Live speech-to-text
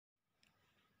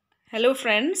Hello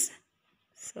friends.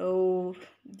 So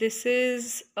this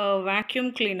is a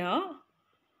vacuum cleaner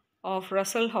of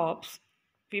Russell Hobbs.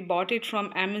 We bought it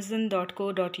from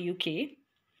amazon.co.uk.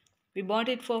 We bought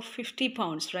it for 50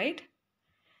 pounds, right?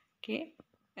 Okay.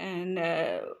 And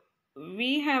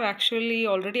we have actually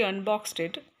already unboxed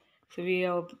it. So we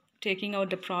are taking out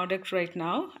the product right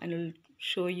now and will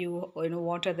show you,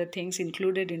 what are the things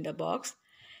included in the box.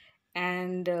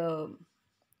 And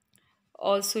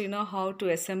also how to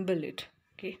assemble it.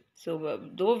 Okay, so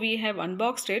though we have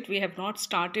unboxed it, we have not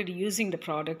started using the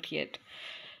product yet.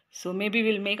 So maybe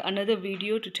we'll make another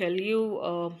video to tell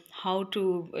you how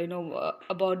to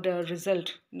about the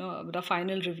result, the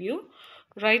final review.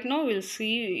 Right now we'll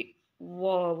see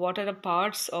what are the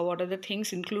parts or what are the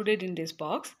things included in this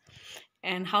box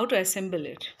and how to assemble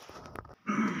it.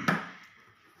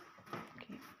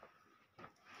 Okay.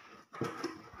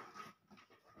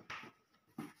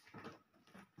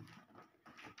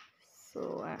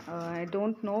 So I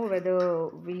don't know whether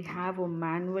we have a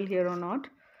manual here or not.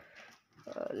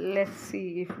 Let's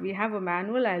see. If we have a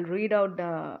manual, I'll read out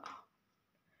the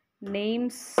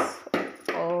names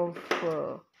of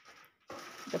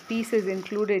the pieces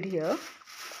included here,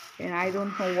 and I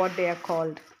don't know what they are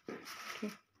called.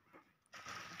 Okay.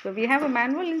 So we have a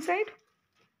manual inside.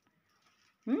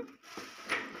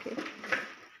 Okay.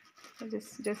 So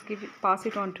just pass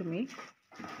it on to me.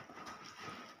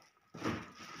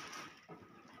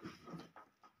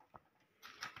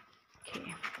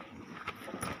 Okay.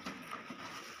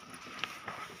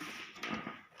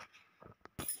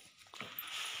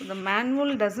 So the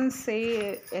manual doesn't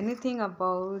say anything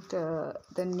about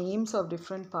the names of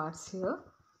different parts here.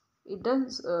 It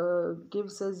does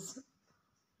gives us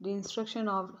the instruction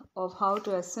of how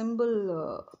to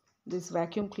assemble this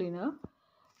vacuum cleaner,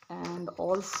 and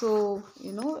also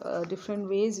different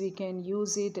ways we can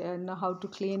use it and how to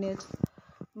clean it,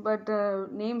 but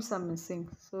names are missing,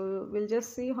 so we'll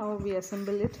just see how we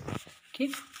assemble it.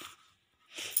 Okay.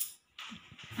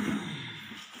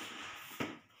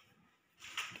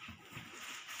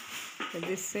 So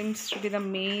this seems to be the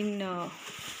main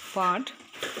part.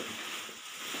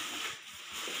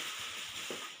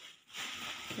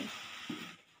 Okay.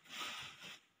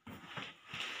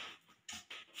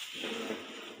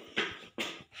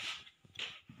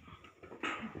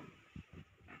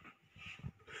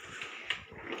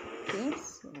 Okay,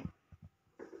 so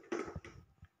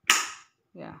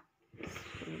yeah,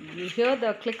 so you hear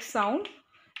the click sound.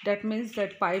 That means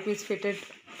that pipe is fitted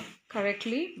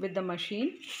correctly with the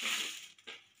machine.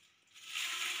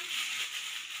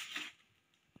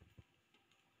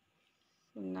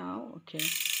 Now, okay.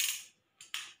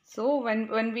 So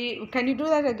when we, can you do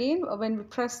that again? When we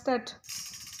press that,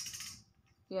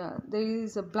 yeah, there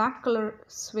is a black color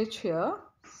switch here.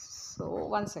 So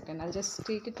one second, I'll just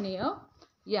take it near.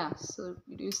 Yeah, so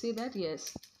do you see that?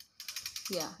 Yes.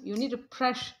 Yeah, you need to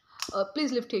press,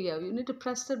 please lift your ear. You need to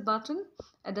press that button.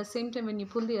 At the same time, when you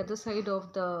pull the other side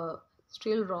of the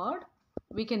steel rod,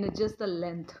 we can adjust the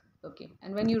length. Okay,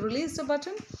 and when you release the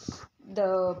button,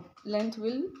 the length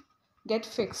will get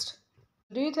fixed.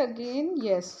 Do it again.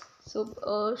 Yes.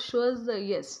 So shows the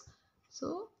yes.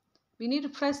 So we need to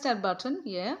press that button.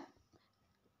 Yeah,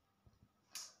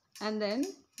 and then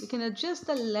we can adjust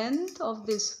the length of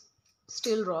this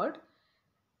steel rod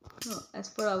as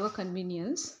per our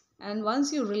convenience, and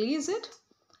once you release it,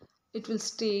 it will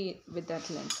stay with that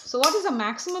length. So what is the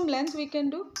maximum length we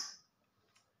can do?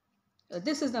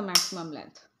 This is the maximum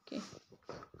length. Okay,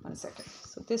 one second.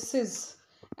 So this is,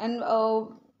 and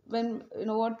when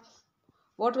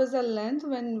what was the length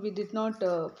when we did not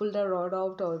pull the rod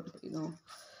out, or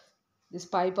this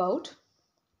pipe out?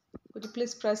 Could you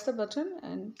please press the button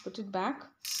and put it back?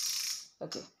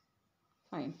 Okay,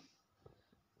 fine.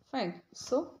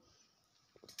 So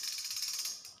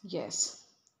yes,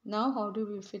 now how do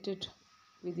we fit it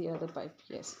with the other pipe?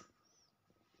 Yes.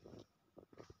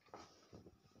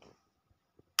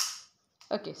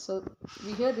 Okay, so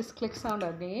we hear this click sound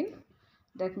again.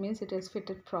 That means it is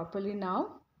fitted properly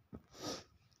now.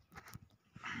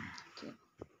 Okay.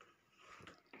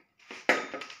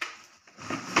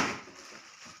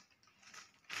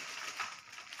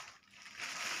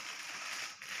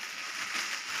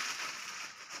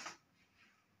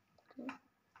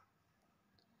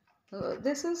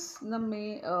 This is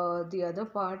the other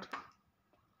part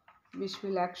which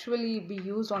will actually be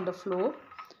used on the floor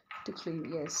to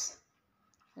clean. Yes.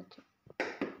 Okay.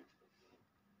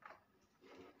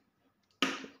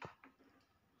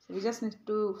 So we just need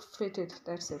to fit it.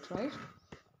 That's it, right?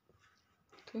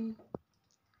 Okay.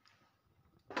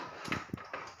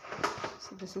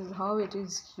 So this is how it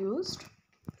is used.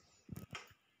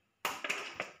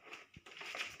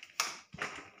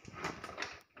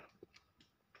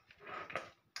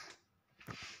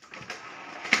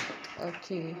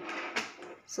 Okay,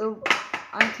 so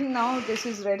I think now this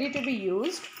is ready to be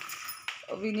used.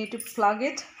 We need to plug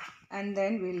it and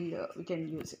then we can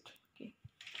use it. Okay,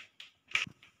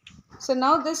 so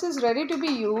now this is ready to be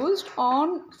used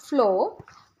on floor.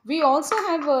 We also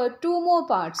have two more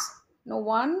parts. Now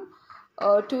one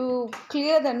to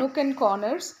clear the nook and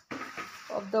corners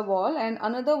of the wall, and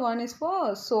another one is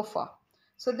for sofa.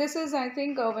 So this is, I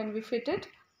think, when we fit it,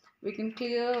 we can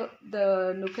clear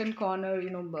the nook and corner,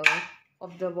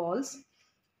 of the walls.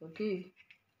 Okay,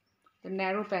 the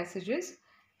narrow passages.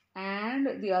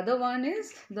 And the other one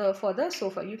is the for the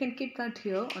sofa. You can keep that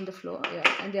here on the floor.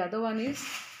 Yeah, and the other one is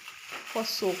for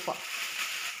sofa.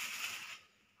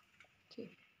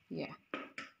 Okay, yeah,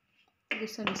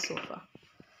 this one is sofa.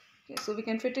 Okay, so we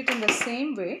can fit it in the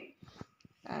same way.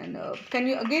 And can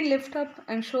you again lift up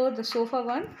and show the sofa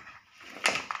one?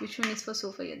 Which one is for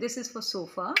sofa? Yeah, this is for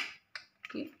sofa.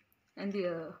 Okay, and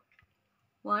the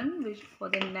one which for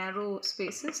the narrow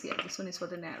spaces. Yeah, this one is for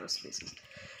the narrow spaces.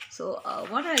 So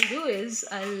what I'll do is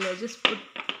I'll just put,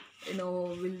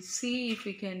 we'll see if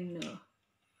we can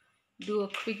do a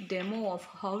quick demo of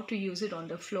how to use it on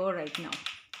the floor right now.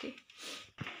 Okay,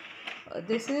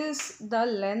 this is the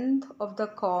length of the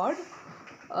cord.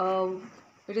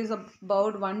 It is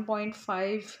about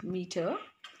 1.5 meter.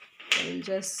 We'll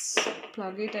just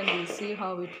plug it and we'll see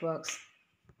how it works.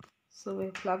 So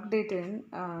we plugged it in,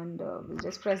 and we'll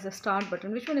just press the start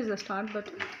button. Which one is the start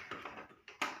button?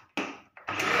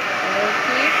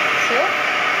 Okay, so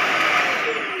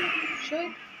show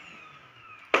it.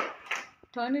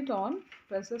 Turn it on,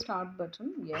 press the start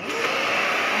button, yes,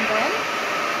 and then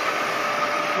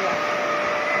yeah.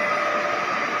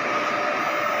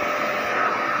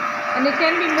 And it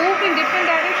can be moved in different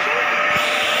directions.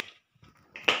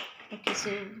 Okay,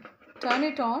 so turn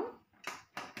it on.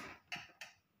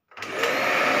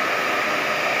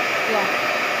 Yeah.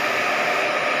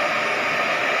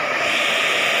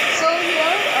 So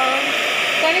here,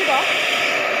 turn it off.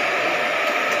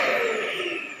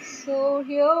 So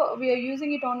here we are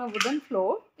using it on a wooden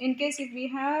floor. In case if we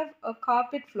have a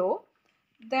carpet floor,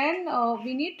 then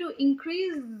we need to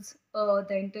increase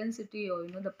the intensity, or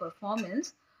the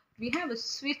performance. We have a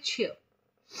switch here.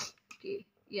 Okay,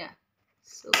 yeah.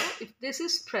 So if this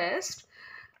is pressed,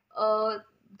 uh,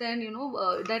 then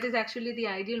that is actually the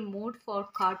ideal mode for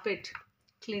carpet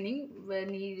cleaning,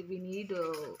 when we need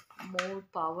more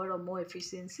power or more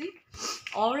efficiency.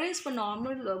 Or else for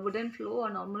normal wooden floor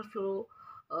or normal floor,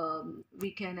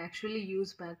 we can actually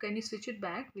use back. Can you switch it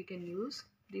back? We can use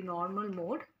the normal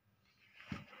mode.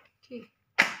 Okay,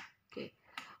 okay.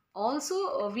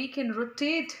 Also we can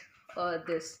rotate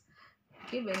this.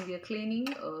 Okay, when we are cleaning,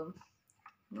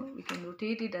 we can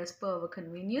rotate it as per our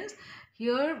convenience.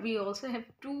 Here we also have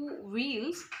two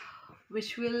wheels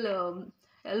which will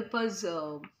help us,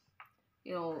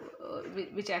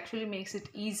 which actually makes it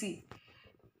easy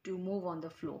to move on the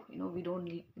floor. We don't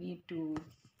need to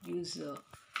use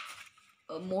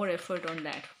more effort on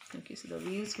that. Okay, so the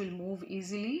wheels will move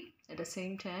easily. At the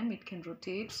same time it can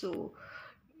rotate, so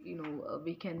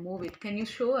we can move it. Can you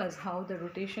show us how the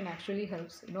rotation actually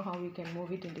helps, how we can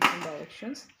move it in different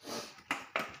directions?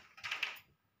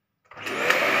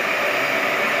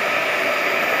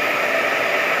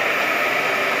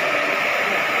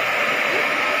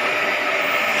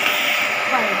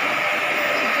 Fine.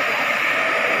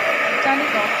 Turn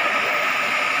it off.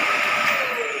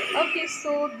 Okay,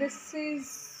 so this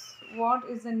is what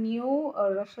is the new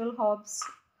Russell Hobbs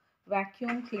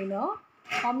vacuum cleaner.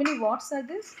 How many watts are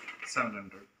this?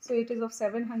 700. So it is of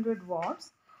 700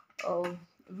 watts. Uh,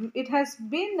 it has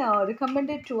been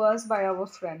recommended to us by our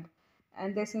friend,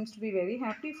 and they seems to be very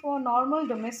happy. For normal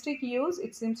domestic use,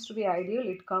 it seems to be ideal.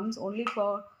 It comes only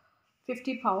for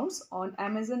 50 pounds on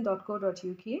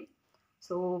amazon.co.uk.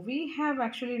 So we have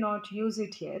actually not used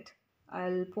it yet.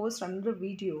 I'll post another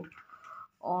video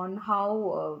on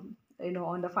how,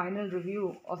 on the final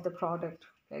review of the product,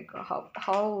 like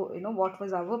how what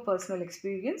was our personal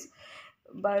experience.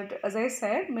 But as I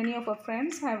said, many of our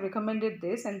friends have recommended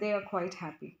this and they are quite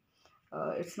happy.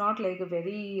 It's not like a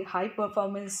very high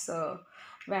performance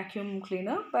vacuum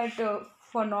cleaner, but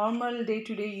for normal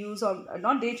day-to-day use, or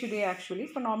not day-to-day actually,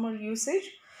 for normal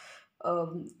usage,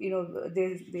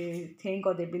 they think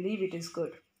or they believe it is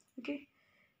good. Okay,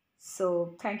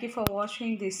 so thank you for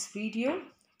watching this video.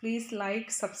 Please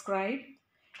like, subscribe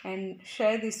and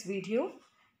share this video,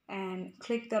 and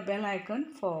click the bell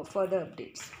icon for further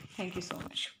updates. Thank you so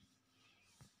much.